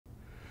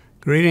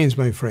Greetings,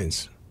 my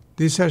friends.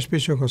 This is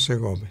Archbishop Jose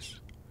Gomez.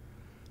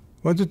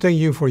 I want to thank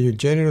you for your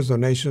generous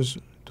donations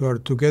to our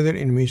Together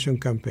in Mission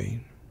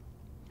campaign.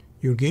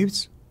 Your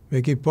gifts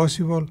make it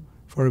possible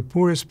for the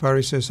poorest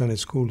parishes and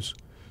schools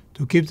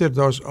to keep their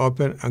doors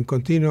open and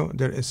continue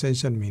their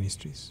essential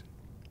ministries.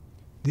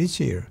 This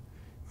year,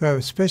 we have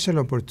a special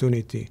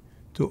opportunity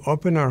to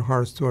open our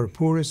hearts to our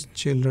poorest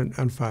children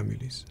and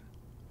families.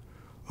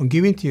 On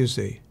Giving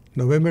Tuesday,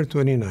 November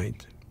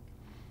 29th,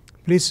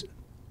 please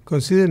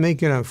consider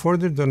making a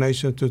further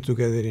donation to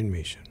Together in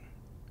Mission.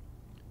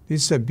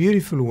 This is a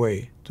beautiful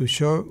way to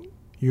show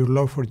your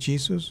love for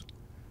Jesus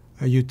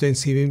and your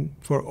thanksgiving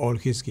for all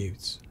his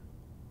gifts.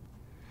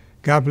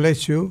 God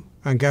bless you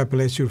and God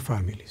bless your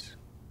families.